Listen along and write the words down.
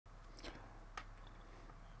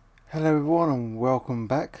Hello everyone and welcome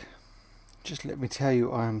back. Just let me tell you,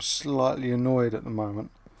 I am slightly annoyed at the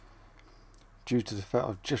moment due to the fact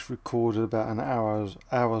I've just recorded about an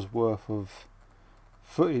hour's worth of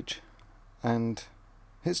footage and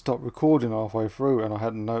it stopped recording halfway through and I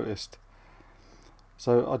hadn't noticed.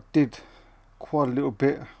 So I did quite a little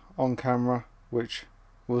bit on camera which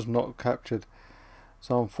was not captured.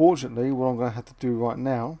 So unfortunately what I'm going to have to do right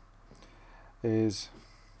now is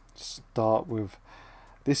start with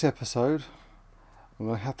this episode. I'm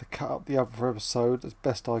going to have to cut up the other episode as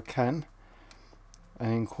best I can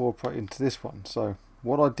and incorporate into this one. So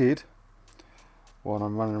what I did while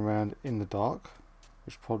I'm running around in the dark,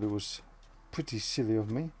 which probably was pretty silly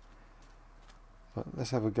of me, but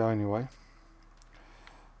let's have a go anyway.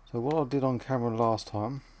 So what I did on camera last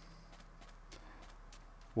time,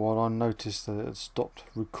 while I noticed that it had stopped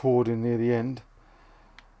recording near the end,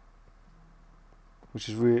 which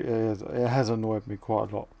is really, it has annoyed me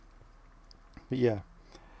quite a lot. But yeah.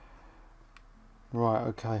 Right,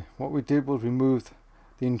 okay. What we did was we moved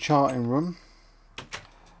the enchanting room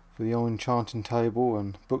for the old enchanting table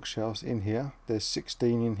and bookshelves in here. There's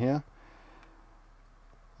 16 in here.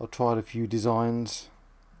 I tried a few designs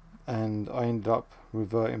and I ended up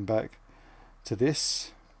reverting back to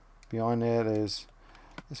this. Behind there, let's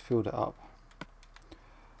fill that up.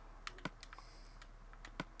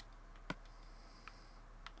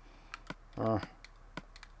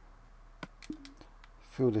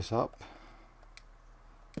 Fill this up.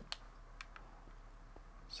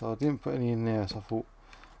 So I didn't put any in there, so I thought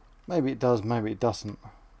maybe it does, maybe it doesn't.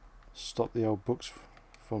 Stop the old books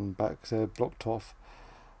from the back because they're blocked off.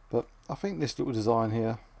 But I think this little design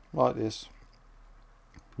here, like this,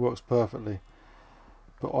 works perfectly.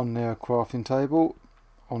 Put on there a crafting table,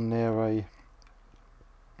 on there a,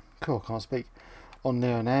 cool, I can't speak, on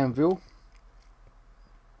there an anvil.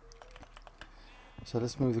 So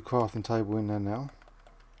let's move the crafting table in there now.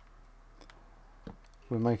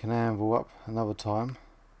 We'll make an anvil up another time.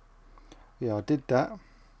 Yeah, I did that.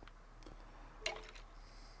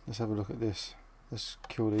 Let's have a look at this. Let's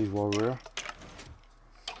kill these while we're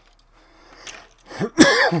here.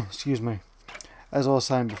 Excuse me. As I was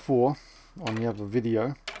saying before on the other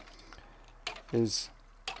video, is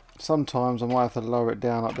sometimes I might have to lower it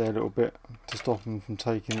down up there a little bit to stop them from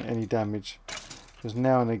taking any damage, because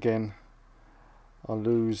now and again I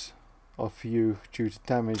lose a few due to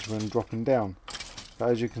damage when dropping down. But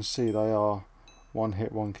as you can see, they are one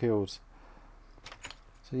hit, one kills.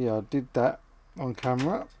 So yeah, I did that on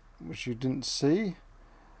camera, which you didn't see.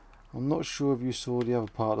 I'm not sure if you saw the other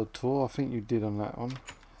part of the tour. I think you did on that one.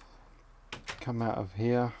 Come out of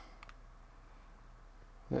here.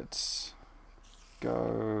 Let's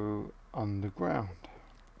go underground.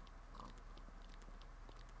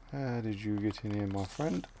 How did you get in here, my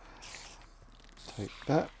friend? Take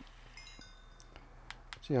that.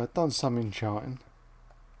 So yeah, I've done some enchanting.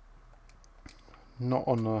 Not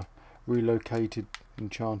on a relocated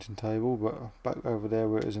enchanting table, but back over there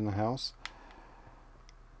where it is in the house.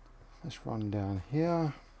 Let's run down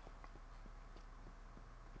here.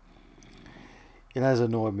 It has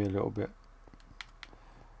annoyed me a little bit.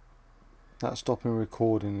 That stopping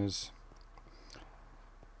recording is,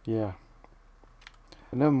 yeah.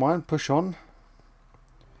 But never mind, push on.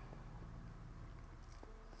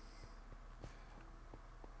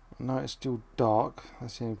 No, it's still dark.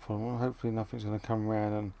 That's the only problem. Hopefully nothing's going to come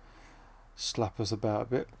around and slap us about a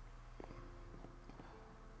bit.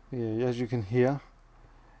 Yeah, as you can hear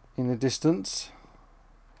in the distance,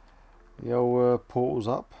 the old portal's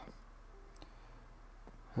up,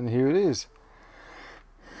 and here it is.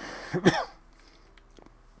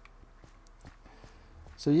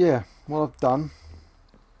 So yeah, what I've done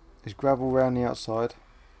is gravel around the outside,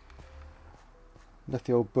 left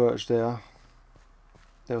the old birch there.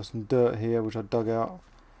 There was some dirt here which I dug out,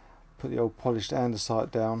 put the old polished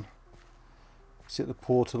andesite down, sit the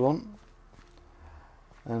portal on,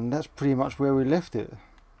 and that's pretty much where we left it.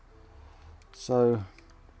 So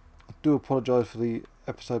I do apologise for the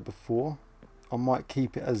episode before. I might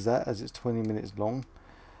keep it as that, as it's 20 minutes long,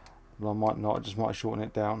 but I might not. I just might shorten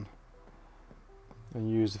it down and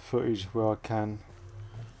use the footage where I can.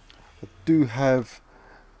 I do have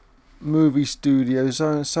movie studio,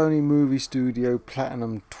 Sony Movie Studio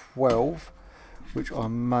Platinum 12, which I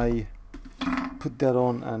may put that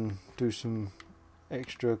on and do some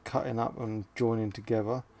extra cutting up and joining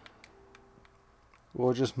together, or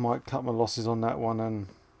I just might cut my losses on that one and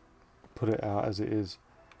put it out as it is.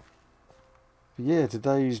 But yeah,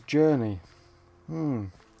 today's journey, I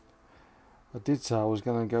did say I was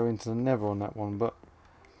going to go into the Nether on that one, but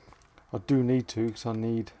I do need to, because I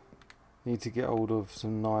need to get hold of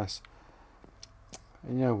some nice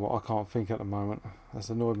And you know what, I can't think at the moment. That's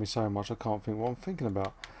annoyed me so much I can't think what I'm thinking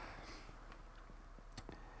about.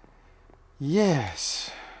 Yes,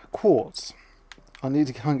 quartz. I need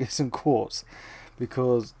to go and get some quartz,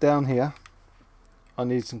 because down here I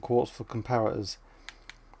need some quartz for comparators.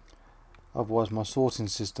 Otherwise my sorting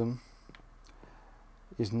system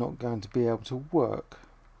is not going to be able to work.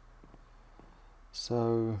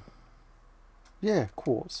 So yeah,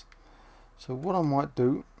 quartz. So what I might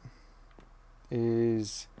do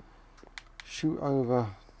is shoot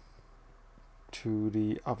over to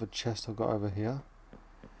the other chest I've got over here.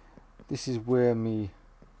 This is where me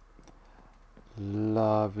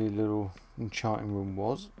lovely little enchanting room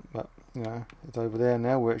was, but you know, it's over there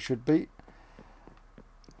now where it should be.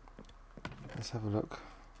 Let's have a look.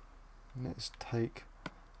 Let's take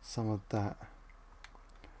some of that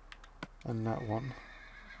and that one,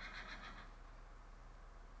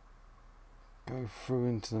 go through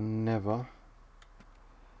into the nether,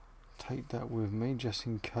 take that with me just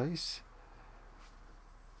in case.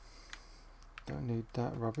 Don't need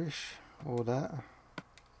that rubbish or that,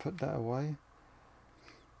 put that away.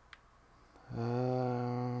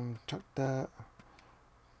 Chuck that,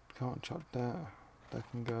 can't chuck that,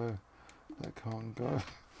 that can go, that can't go.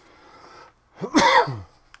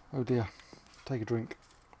 Oh dear, take a drink.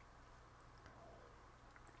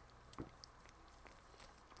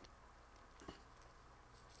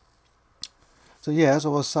 So yeah, as I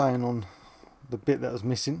was saying on the bit that was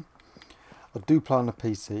missing, I do play on the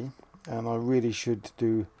PC, and I really should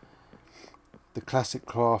do the classic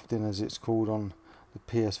crafting as it's called on the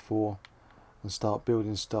PS4 and start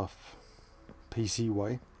building stuff PC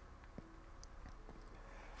way,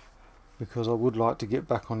 because I would like to get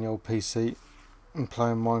back on the old PC and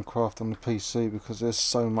playing Minecraft on the PC, because there's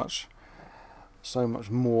so much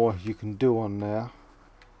more you can do on there,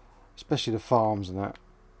 especially the farms and that.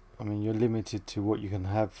 I mean, you're limited to what you can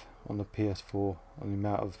have on the PS4, on the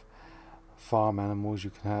amount of farm animals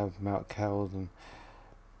you can have, amount of cows, and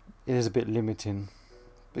it is a bit limiting.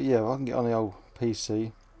 But yeah, if I can get on the old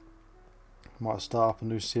PC, might start up a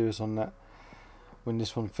new series on that when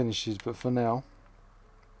this one finishes. But for now,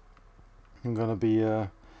 I'm going to be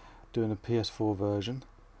doing a PS4 version.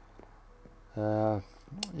 Yeah,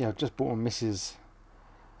 I've just bought my missus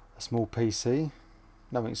a small PC,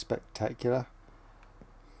 nothing spectacular,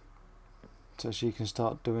 so she can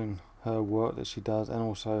start doing her work that she does, and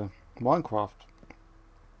also Minecraft,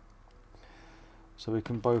 so we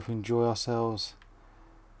can both enjoy ourselves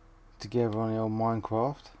together on the old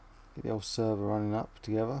Minecraft, get the old server running up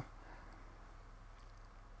together.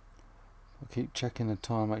 I'll keep checking the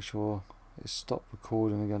time, make sure it's stopped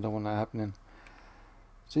recording again, I don't want that happening.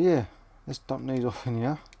 So yeah, let's dump these off in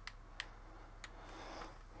here.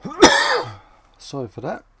 Sorry for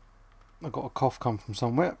that, I got a cough come from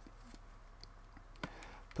somewhere.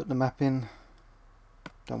 Put the map in,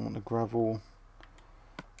 don't want the gravel,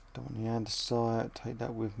 don't want the andesite, take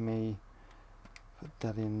that with me, put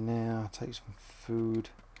that in there, take some food.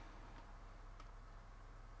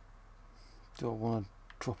 Do I want to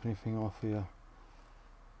drop anything off here?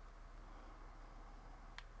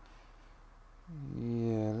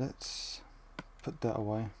 Yeah, let's put that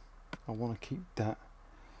away. I want to keep that,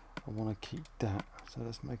 I want to keep that, so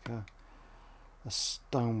let's make a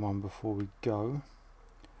stone one before we go.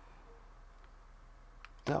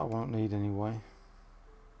 That I won't need anyway.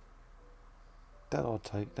 That I'll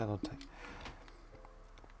take, that I'll take.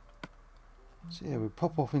 So yeah, we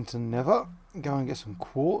pop off into Nether, go and get some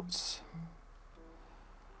quartz.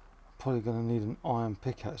 Probably going to need an iron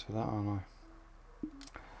pickaxe for that, aren't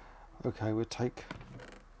I? Okay, we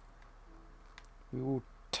will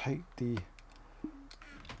take the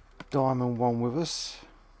diamond one with us.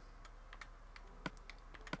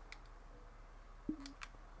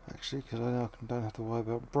 Actually, because I now don't have to worry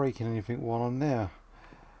about breaking anything while I'm there.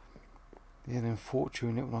 Yeah, and then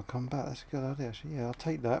fortune it when I come back. That's a good idea, actually. Yeah, I'll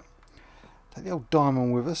take that. Take the old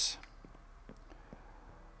diamond with us.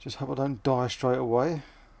 Just hope I don't die straight away.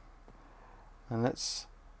 And let's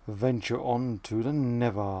venture on to the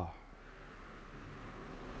Nether.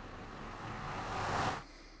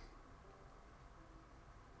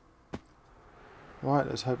 Right,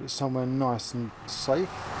 let's hope it's somewhere nice and safe,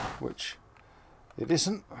 which it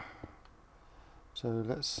isn't. So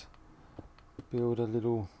let's build a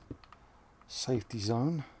little safety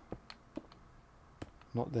zone.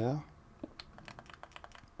 Not there.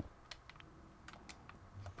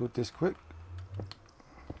 Build this quick.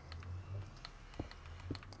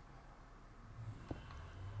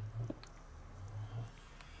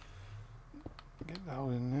 Get that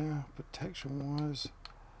all in there, protection wise.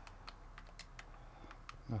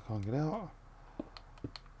 I can't get out.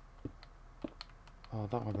 Oh, Oh,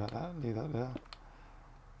 don't worry about that. Leave that there.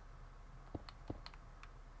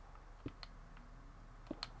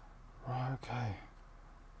 Right, okay.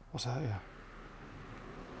 What's out here?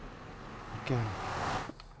 Again,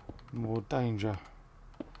 more danger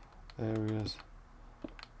areas.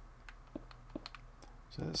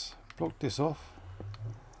 So let's block this off.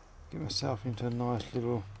 Get myself into a nice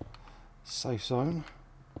little safe zone.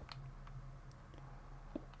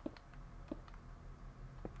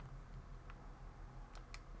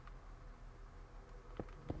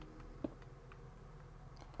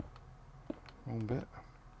 Wrong bit.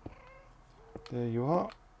 There you are.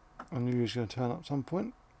 I knew he was going to turn up at some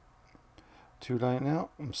point. Too late now.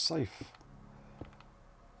 I'm safe.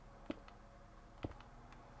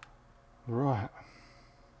 Right.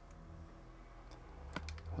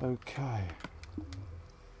 Okay.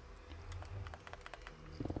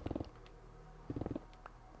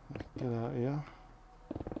 Let's get out of here.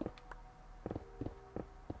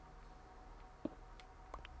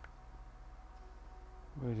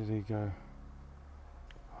 Where did he go?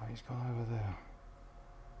 Oh, he's gone over there.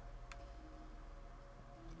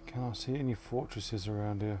 Can I see any fortresses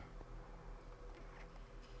around here?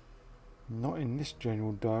 Not in this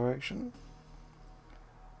general direction.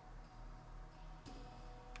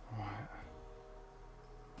 Right.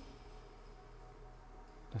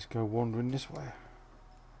 Let's go wandering this way.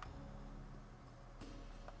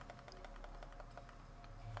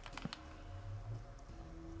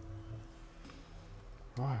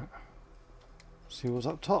 Right. See what's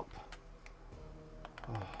up top.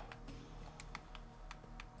 Oh.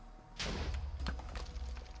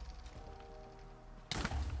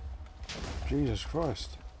 Jesus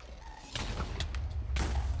Christ.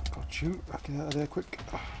 Got you. Get out of there quick.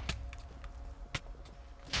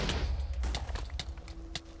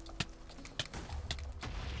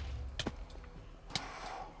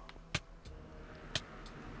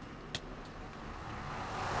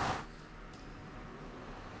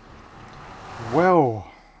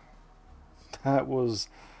 Well, that was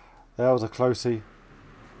a closey.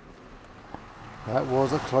 That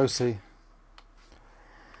was a closey.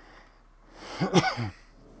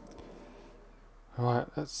 Right,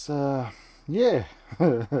 let's yeah.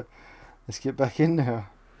 Let's get back in now.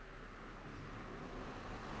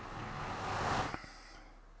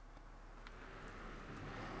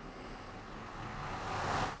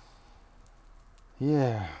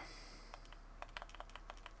 Yeah.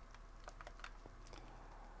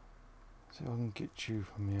 See if I can get you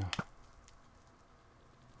from here.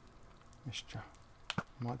 Missed you.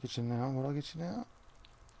 Might get you now. Will I get you now?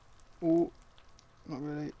 Oh, not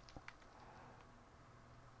really.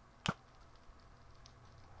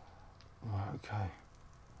 Right, okay.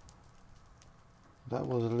 That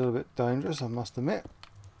was a little bit dangerous, I must admit.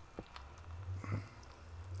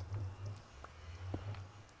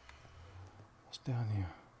 What's down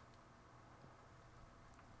here?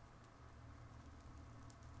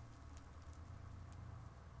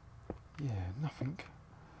 Yeah, nothing.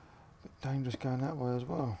 A bit dangerous going that way as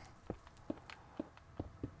well.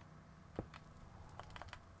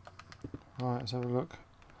 Right, let's have a look.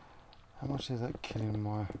 How much is that killing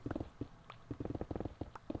my...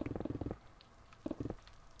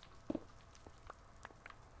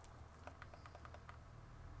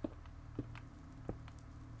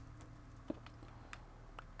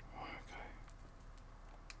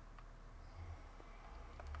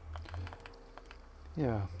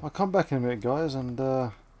 Yeah, I'll come back in a minute, guys, and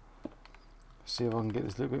see if I can get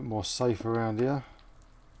this a little bit more safe around here,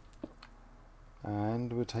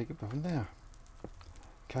 and we'll take it from there.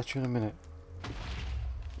 Catch you in a minute.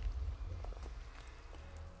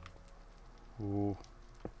 Ooh.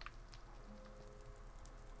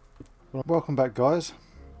 Well, welcome back, guys.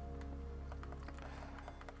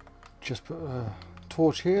 Just put a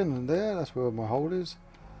torch here and there, that's where my hole is.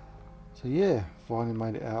 So yeah, finally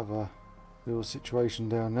made it out of a little situation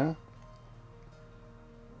down there.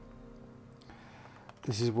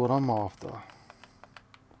 This is what I'm after.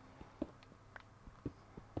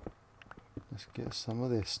 Let's get some of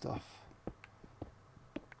this stuff.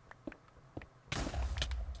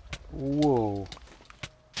 Whoa.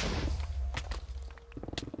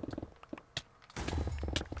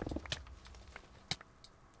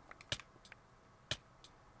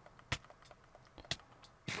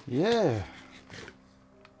 Yeah.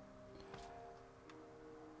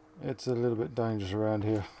 It's a little bit dangerous around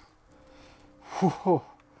here. Whoa.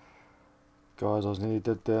 Guys, I was nearly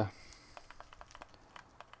dead there.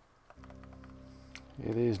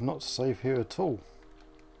 It is not safe here at all.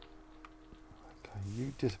 Okay,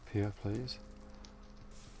 you disappear, please.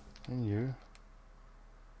 And you.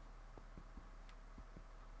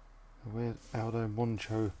 Where's Aldo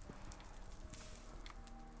Moncho?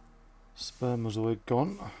 Spermatozoid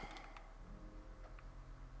gone.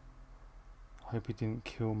 Hope he didn't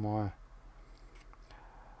kill my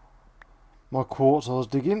quartz I was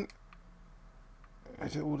digging.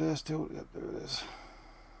 Is it all there still? Yep, there it is.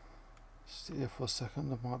 Sit here for a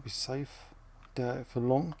second, I might be safe. Doubt it for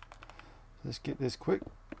long. Let's get this quick.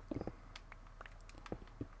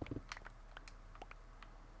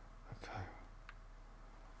 Okay.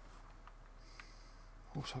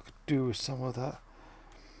 Also, I could do with some of that.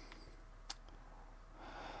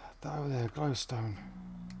 That over there, glowstone.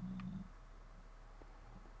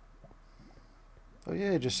 Oh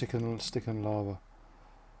yeah, just stick in lava.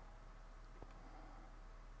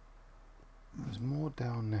 There's more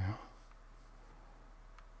down now.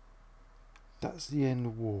 That's the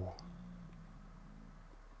end wall.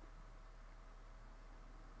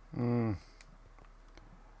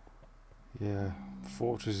 Yeah,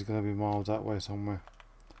 fortress is going to be miles that way somewhere.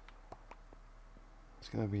 It's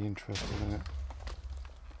going to be interesting, isn't it?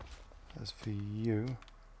 That's for you.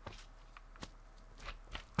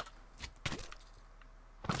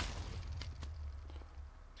 Let's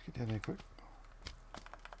get down there quick.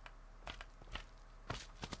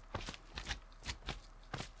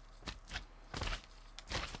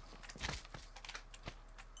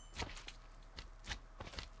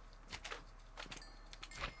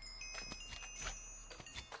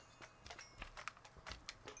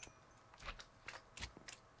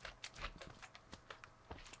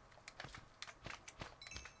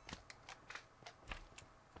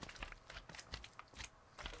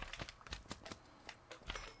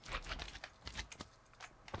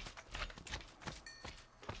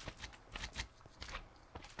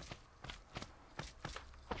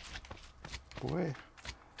 Boy,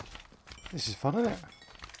 this is fun, isn't it?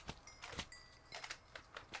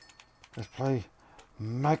 Let's play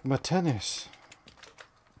magma tennis.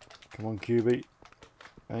 Come on, QB.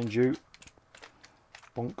 And you.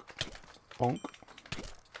 Bonk. Bonk.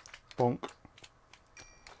 Bonk.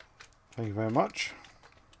 Thank you very much.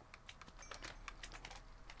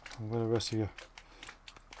 And where are the rest of you?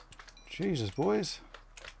 Jesus, boys.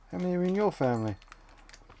 How many are in your family?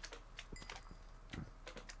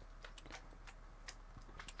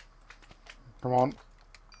 Come on.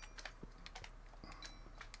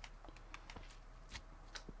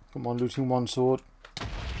 Come on, looting one sword.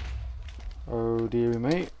 Oh dearie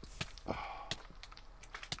me.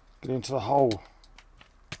 Get into the hole.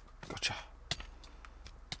 Gotcha.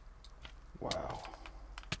 Wow.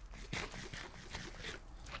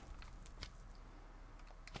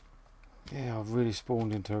 Yeah, I've really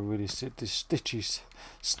spawned into a really sticky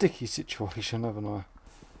situation, haven't I?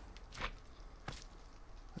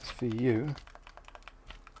 That's for you.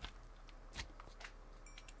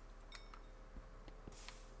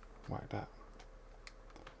 Like that.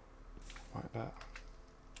 Like that.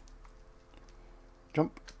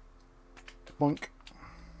 Jump. Boink.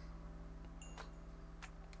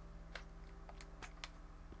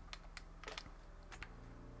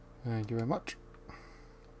 Thank you very much.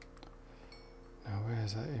 Now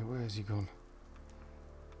where's that? Where's he gone?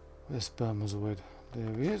 Where's Spermatozoid?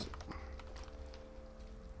 There he is.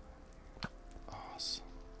 Arse.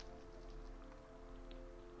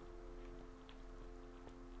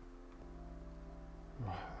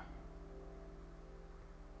 Right.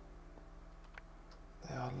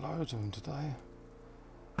 There are loads of them today.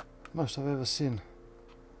 Most I've ever seen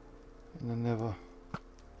in the Nether.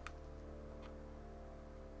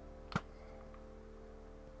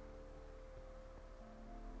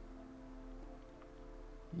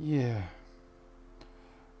 Yeah.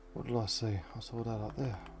 What did I see? I saw that up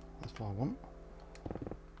there. That's what I want.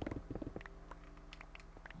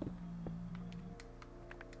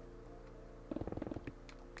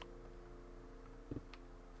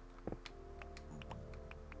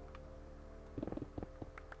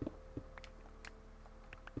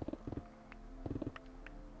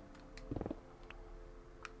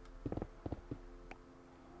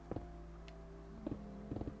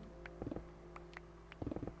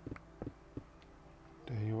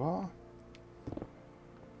 There you are.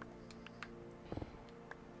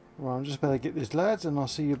 Right, I'm just about to get this, lads, and I'll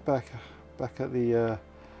see you back at the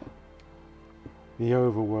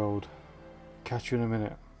overworld. Catch you in a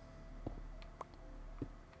minute.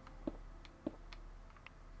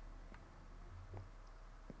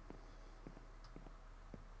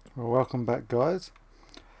 Well, welcome back, guys.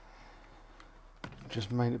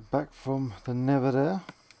 Just made it back from the Nether there.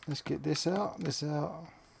 Let's get this out, this out,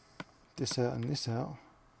 this out, and this out.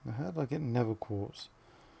 Now, how did I get Nether quartz?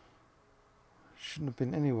 Shouldn't have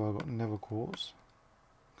been anywhere I got Nether quartz,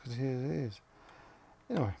 because here it is.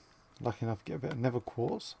 Anyway, lucky enough to get a bit of nether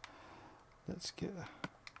quartz. Let's get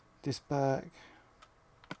this back.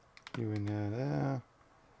 You in there.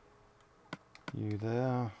 You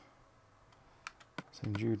there.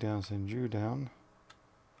 Send you down, send you down.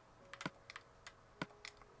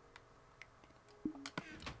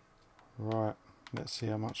 Right, let's see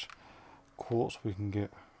how much quartz we can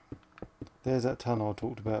get. There's that tunnel I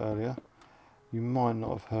talked about earlier. You might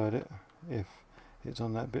not have heard it if it's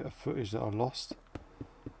on that bit of footage that I lost.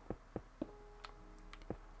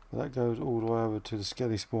 But that goes all the way over to the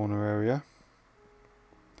skelly spawner area.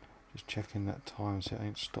 Just checking that time so it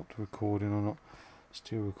ain't stopped recording or not.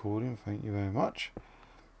 Still recording, thank you very much.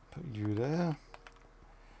 Put you there.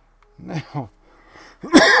 Now,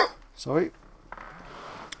 sorry.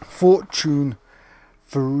 Fortune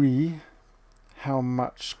 3. How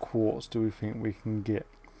much quartz do we think we can get?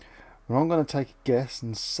 Well, I'm going to take a guess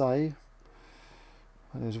and say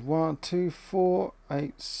there's 1, 2, 4,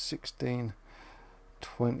 8, 16,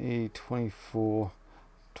 20, 24,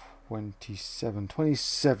 27.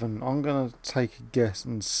 27. I'm going to take a guess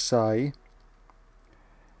and say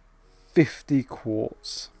 50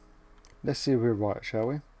 quartz. Let's see if we're right, shall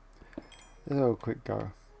we? Let's have a quick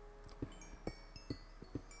go.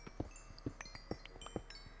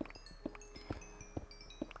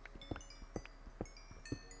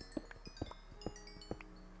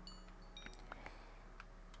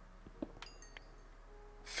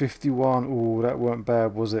 $51. Oh, that weren't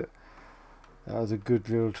bad, was it? That was a good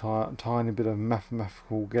little tiny bit of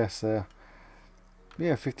mathematical guess there.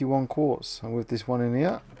 Yeah, 51 quartz. And with this one in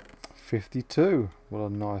here, 52. What a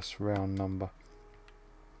nice round number.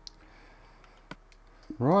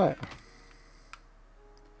 Right.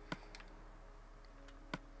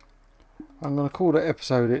 I'm going to call that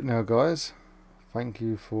episode it now, guys. Thank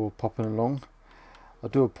you for popping along. I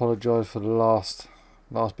do apologise for the last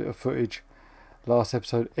bit of footage. Last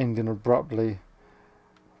episode ending abruptly,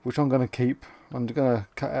 which I'm going to keep. I'm going to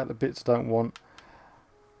cut out the bits I don't want.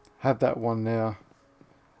 Have that one there.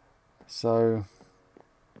 So,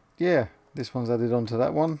 yeah, this one's added onto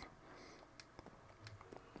that one.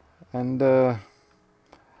 And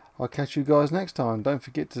I'll catch you guys next time. Don't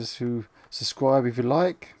forget to subscribe if you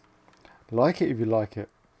like it if you like it.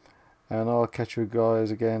 And I'll catch you guys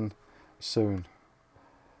again soon.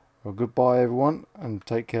 Well, goodbye everyone, and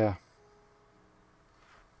take care.